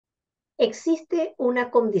Existe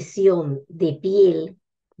una condición de piel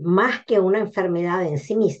más que una enfermedad en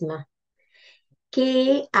sí misma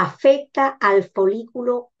que afecta al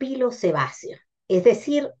folículo pilosebáceo, es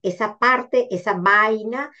decir, esa parte, esa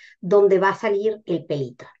vaina donde va a salir el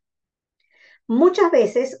pelito. Muchas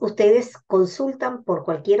veces ustedes consultan por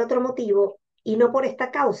cualquier otro motivo y no por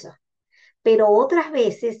esta causa, pero otras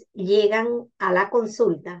veces llegan a la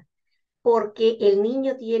consulta porque el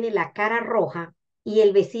niño tiene la cara roja y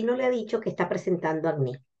el vecino le ha dicho que está presentando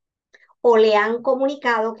acné. O le han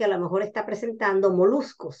comunicado que a lo mejor está presentando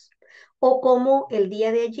moluscos. O como el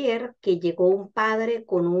día de ayer que llegó un padre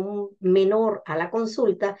con un menor a la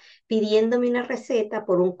consulta pidiéndome una receta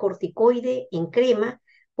por un corticoide en crema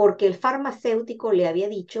porque el farmacéutico le había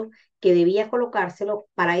dicho que debía colocárselo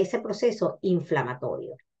para ese proceso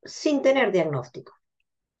inflamatorio, sin tener diagnóstico.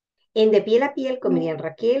 En De Piel a Piel con Myriam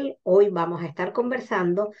Raquel, hoy vamos a estar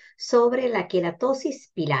conversando sobre la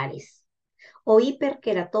queratosis pilaris o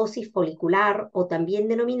hiperqueratosis folicular o también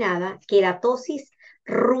denominada queratosis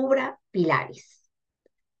rubra pilaris.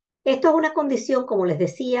 Esto es una condición, como les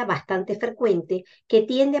decía, bastante frecuente que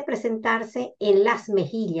tiende a presentarse en las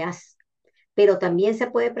mejillas, pero también se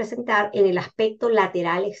puede presentar en el aspecto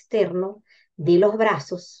lateral externo de los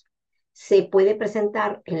brazos, se puede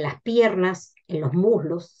presentar en las piernas, en los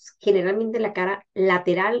muslos, generalmente en la cara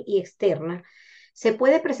lateral y externa, se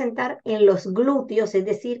puede presentar en los glúteos, es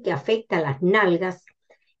decir, que afecta a las nalgas,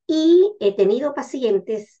 y he tenido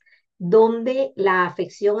pacientes donde la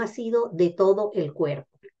afección ha sido de todo el cuerpo,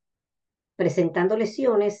 presentando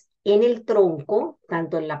lesiones en el tronco,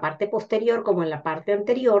 tanto en la parte posterior como en la parte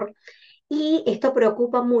anterior, y esto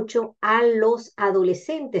preocupa mucho a los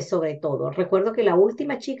adolescentes sobre todo. Recuerdo que la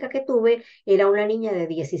última chica que tuve era una niña de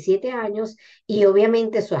 17 años y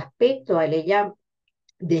obviamente su aspecto al ella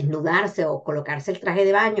desnudarse o colocarse el traje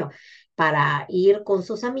de baño para ir con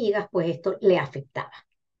sus amigas, pues esto le afectaba.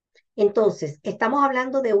 Entonces, estamos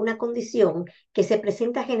hablando de una condición que se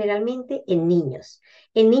presenta generalmente en niños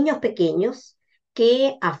pequeños,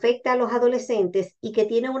 que afecta a los adolescentes y que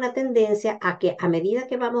tiene una tendencia a que a medida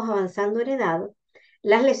que vamos avanzando en edad,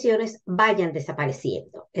 las lesiones vayan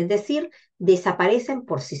desapareciendo, es decir, desaparecen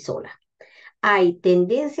por sí solas. Hay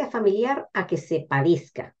tendencia familiar a que se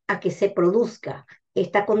padezca, a que se produzca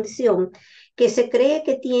esta condición que se cree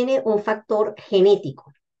que tiene un factor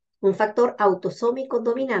genético, un factor autosómico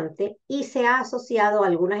dominante y se ha asociado a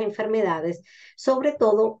algunas enfermedades, sobre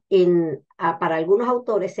todo para algunos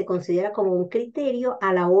autores se considera como un criterio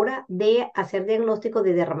a la hora de hacer diagnóstico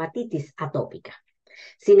de dermatitis atópica.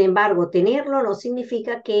 Sin embargo, tenerlo no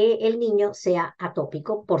significa que el niño sea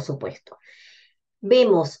atópico, por supuesto.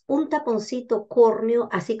 Vemos un taponcito córneo,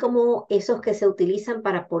 así como esos que se utilizan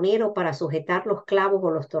para poner o para sujetar los clavos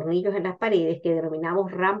o los tornillos en las paredes, que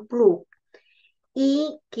denominamos ram plug,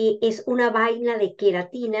 y que es una vaina de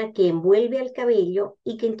queratina que envuelve al cabello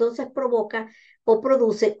y que entonces provoca o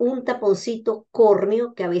produce un taponcito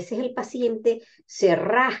córneo que a veces el paciente se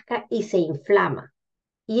rasca y se inflama.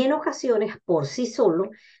 Y en ocasiones, por sí solo,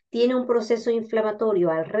 tiene un proceso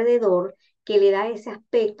inflamatorio alrededor que le da ese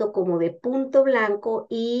aspecto como de punto blanco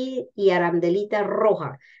y arandelita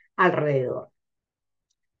roja alrededor.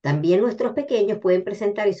 También nuestros pequeños pueden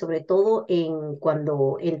presentar, y sobre todo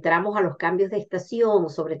cuando entramos a los cambios de estación,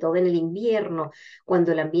 sobre todo en el invierno,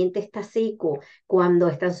 cuando el ambiente está seco, cuando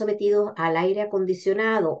están sometidos al aire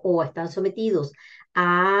acondicionado o están sometidos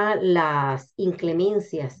a las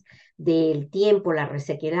inclemencias del tiempo, la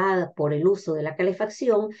resequedad por el uso de la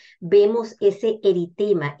calefacción, vemos ese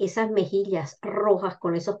eritema, esas mejillas rojas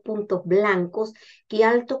con esos puntos blancos que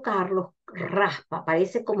al tocarlos raspa,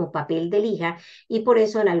 parece como papel de lija, y por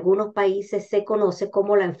eso en algunos países se conoce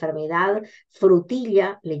como la enfermedad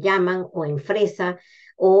frutilla, le llaman, o en fresa,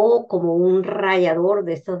 o como un rallador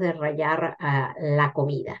de estos de rayar la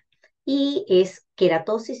comida. Y es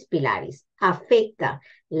queratosis pilaris. Afecta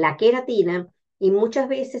la queratina y muchas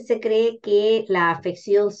veces se cree que la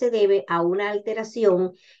afección se debe a una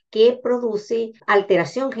alteración que produce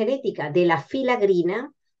alteración genética de la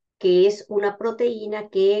filagrina, que es una proteína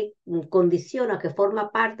que condiciona, que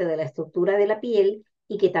forma parte de la estructura de la piel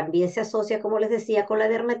y que también se asocia, como les decía, con la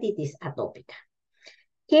dermatitis atópica.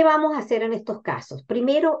 ¿Qué vamos a hacer en estos casos?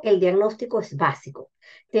 Primero, el diagnóstico es básico.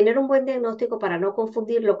 Tener un buen diagnóstico para no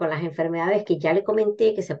confundirlo con las enfermedades que ya le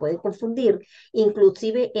comenté que se pueden confundir,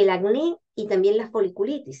 inclusive el acné y también la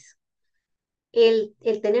foliculitis. El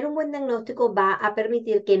tener un buen diagnóstico va a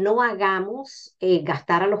permitir que no hagamos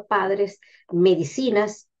gastar a los padres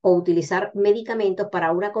medicinas o utilizar medicamentos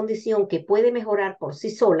para una condición que puede mejorar por sí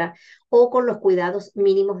sola o con los cuidados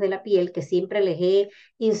mínimos de la piel, que siempre les he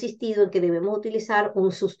insistido en que debemos utilizar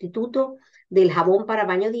un sustituto del jabón para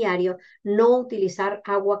baño diario, no utilizar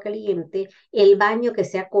agua caliente, el baño que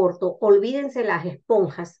sea corto, olvídense las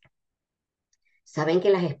esponjas. Saben que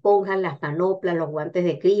las esponjas, las manoplas, los guantes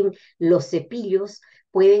de crin, los cepillos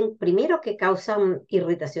pueden, primero, que causan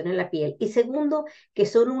irritación en la piel y segundo, que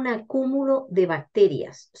son un acúmulo de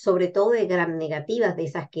bacterias, sobre todo de gram negativas, de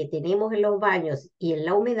esas que tenemos en los baños y en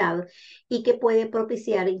la humedad y que puede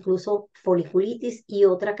propiciar incluso foliculitis y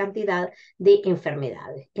otra cantidad de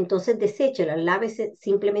enfermedades. Entonces, deséchela, lávese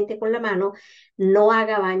simplemente con la mano, no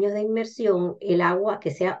haga baños de inmersión, el agua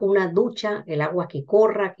que sea una ducha, el agua que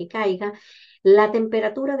corra, que caiga. La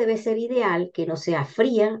temperatura debe ser ideal, que no sea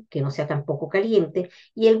fría, que no sea tampoco caliente,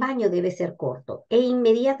 y el baño debe ser corto. E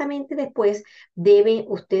inmediatamente después debe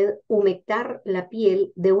usted humectar la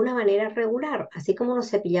piel de una manera regular, así como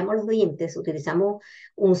nos cepillamos los dientes, utilizamos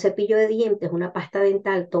un cepillo de dientes, una pasta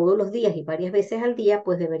dental todos los días y varias veces al día,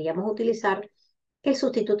 pues deberíamos utilizar el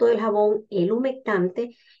sustituto del jabón, el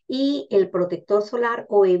humectante y el protector solar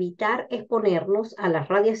o evitar exponernos a las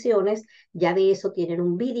radiaciones. Ya de eso tienen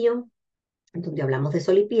un vídeo donde hablamos de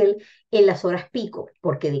sol y piel en las horas pico,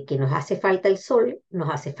 porque de que nos hace falta el sol,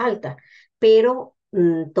 nos hace falta, pero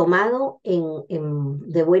tomado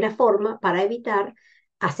de buena forma para evitar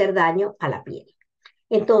hacer daño a la piel.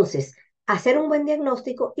 Entonces, hacer un buen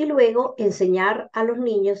diagnóstico y luego enseñar a los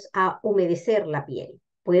niños a humedecer la piel.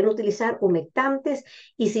 Pueden utilizar humectantes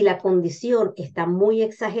y si la condición está muy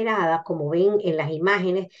exagerada, como ven en las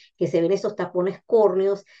imágenes, que se ven esos tapones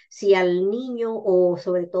córneos, si al niño o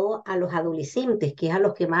sobre todo a los adolescentes, que es a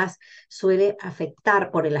los que más suele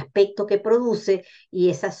afectar por el aspecto que produce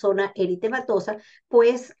y esa zona eritematosa,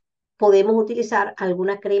 pues podemos utilizar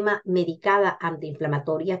alguna crema medicada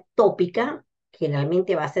antiinflamatoria tópica,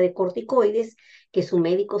 generalmente a base de corticoides, que su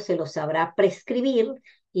médico se los sabrá prescribir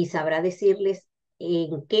y sabrá decirles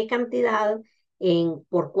en qué cantidad,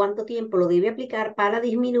 por cuánto tiempo lo debe aplicar para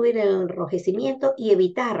disminuir el enrojecimiento y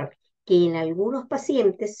evitar que en algunos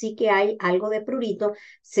pacientes sí que hay algo de prurito,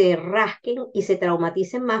 se rasquen y se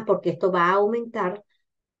traumaticen más porque esto va a aumentar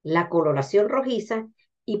la coloración rojiza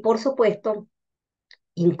y por supuesto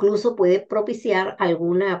incluso puede propiciar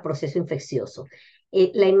algún proceso infeccioso.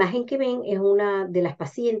 La imagen que ven es una de las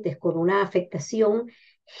pacientes con una afectación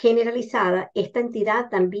generalizada. Esta entidad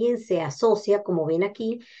también se asocia, como ven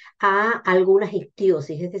aquí, a algunas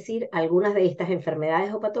ictiosis, es decir, algunas de estas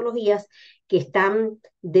enfermedades o patologías que están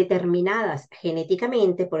determinadas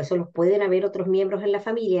genéticamente, por eso los pueden haber otros miembros en la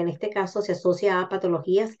familia. En este caso se asocia a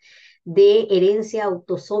patologías de herencia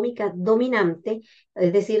autosómica dominante,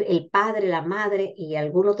 es decir, el padre, la madre y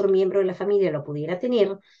algún otro miembro de la familia lo pudiera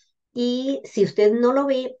tener. Y si usted no lo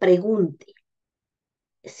ve, pregunte.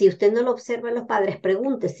 Si usted no lo observa en los padres,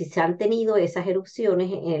 pregunte si se han tenido esas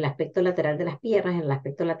erupciones en el aspecto lateral de las piernas, en el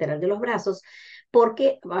aspecto lateral de los brazos,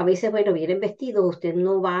 porque a veces, bueno, vienen vestidos, usted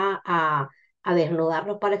no va a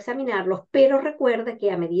desnudarlos para examinarlos, pero recuerda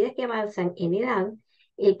que a medida que avanzan en edad,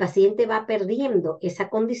 el paciente va perdiendo esa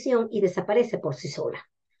condición y desaparece por sí sola.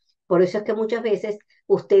 Por eso es que muchas veces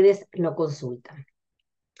ustedes no consultan.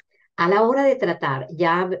 A la hora de tratar,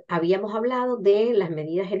 ya habíamos hablado de las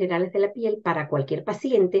medidas generales de la piel para cualquier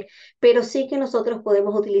paciente, pero sí que nosotros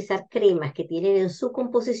podemos utilizar cremas que tienen en su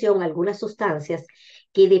composición algunas sustancias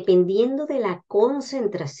que dependiendo de la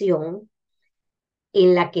concentración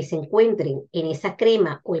en la que se encuentren en esa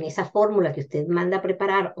crema o en esa fórmula que usted manda a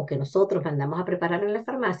preparar o que nosotros mandamos a preparar en la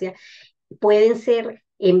farmacia, pueden ser,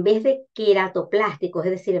 en vez de queratoplásticos,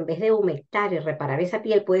 es decir, en vez de humectar y reparar esa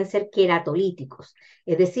piel, pueden ser queratolíticos,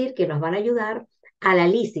 es decir, que nos van a ayudar a la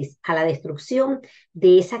lisis, a la destrucción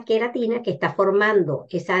de esa queratina que está formando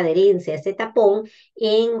esa adherencia, ese tapón,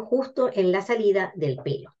 justo en la salida del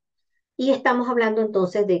pelo. Y estamos hablando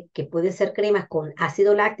entonces de que pueden ser cremas con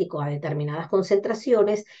ácido láctico a determinadas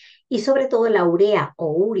concentraciones y sobre todo la urea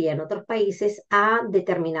o urea en otros países a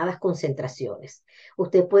determinadas concentraciones.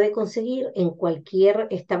 Usted puede conseguir en cualquier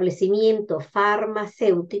establecimiento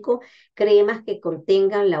farmacéutico cremas que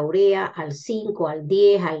contengan la urea al 5, al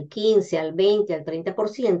 10, al 15, al 20, al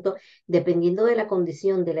 30%, dependiendo de la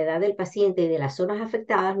condición, de la edad del paciente y de las zonas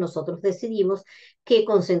afectadas, nosotros decidimos qué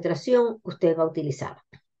concentración usted va a utilizar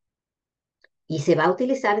y se va a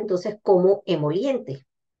utilizar entonces como emoliente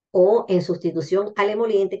o en sustitución al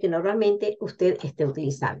emoliente que normalmente usted esté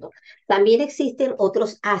utilizando. También existen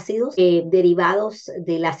otros ácidos derivados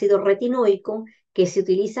del ácido retinoico que se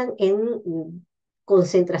utilizan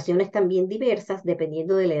concentraciones también diversas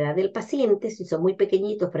dependiendo de la edad del paciente. Si son muy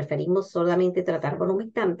pequeñitos, preferimos solamente tratar con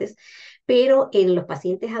humectantes, pero en los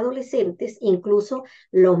pacientes adolescentes, incluso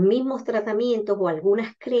los mismos tratamientos o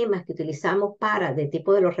algunas cremas que utilizamos para, de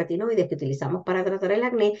tipo de los retinoides que utilizamos para tratar el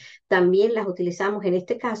acné, también las utilizamos en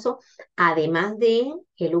este caso, además de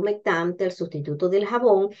el humectante, el sustituto del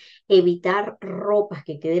jabón, evitar ropas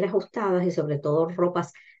que queden ajustadas y sobre todo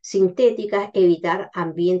ropas sintéticas, evitar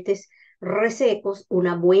ambientes resecos,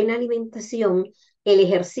 una buena alimentación, el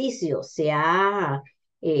ejercicio se le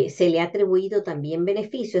ha atribuido también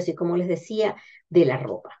beneficios, así como les decía, de la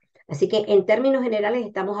ropa. Así que en términos generales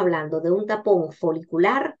estamos hablando de un tapón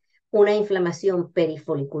folicular, una inflamación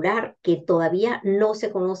perifolicular que todavía no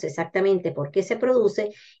se conoce exactamente por qué se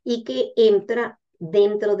produce y que entra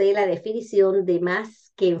dentro de la definición de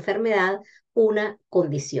más que enfermedad, una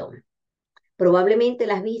condición. Probablemente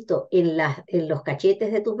la has visto en los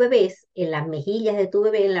cachetes de tus bebés, en las mejillas de tu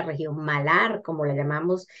bebé, en la región malar, como la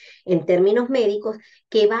llamamos en términos médicos,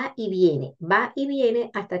 que va y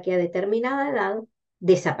viene hasta que a determinada edad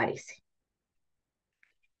desaparece.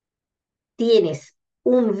 Tienes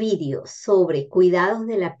un vídeo sobre cuidados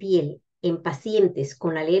de la piel en pacientes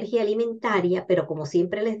con alergia alimentaria, pero como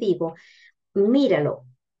siempre les digo, míralo,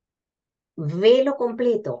 velo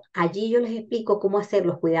completo. Allí yo les explico cómo hacer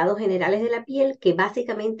los cuidados generales de la piel, que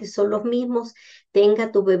básicamente son los mismos,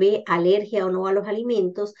 tenga tu bebé alergia o no a los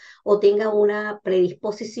alimentos, o tenga una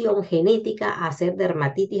predisposición genética a hacer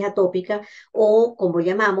dermatitis atópica, o como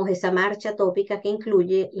llamamos esa marcha atópica que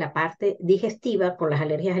incluye la parte digestiva con las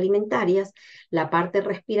alergias alimentarias, la parte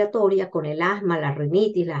respiratoria con el asma, la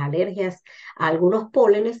rinitis, las alergias a algunos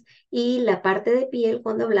pólenes, y la parte de piel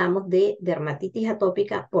cuando hablamos de dermatitis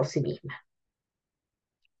atópica por sí misma.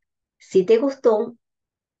 Si te gustó,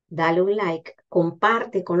 dale un like,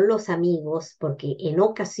 comparte con los amigos, porque en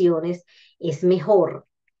ocasiones es mejor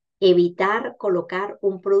evitar colocar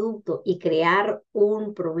un producto y crear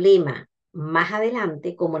un problema más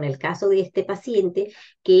adelante, como en el caso de este paciente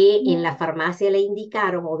que en la farmacia le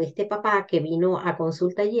indicaron, o de este papá que vino a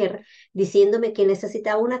consulta ayer diciéndome que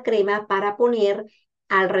necesitaba una crema para poner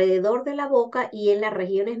alrededor de la boca y en las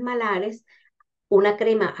regiones malares, una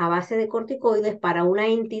crema a base de corticoides para una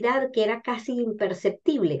entidad que era casi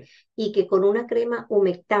imperceptible y que con una crema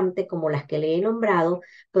humectante como las que le he nombrado,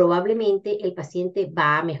 probablemente el paciente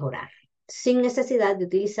va a mejorar sin necesidad de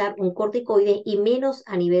utilizar un corticoide y menos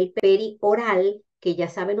a nivel perioral, que ya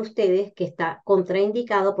saben ustedes que está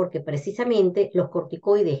contraindicado porque precisamente los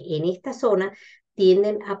corticoides en esta zona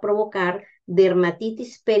tienden a provocar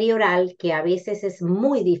dermatitis perioral que a veces es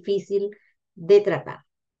muy difícil de tratar.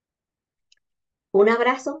 Un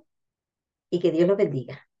abrazo y que Dios los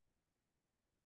bendiga.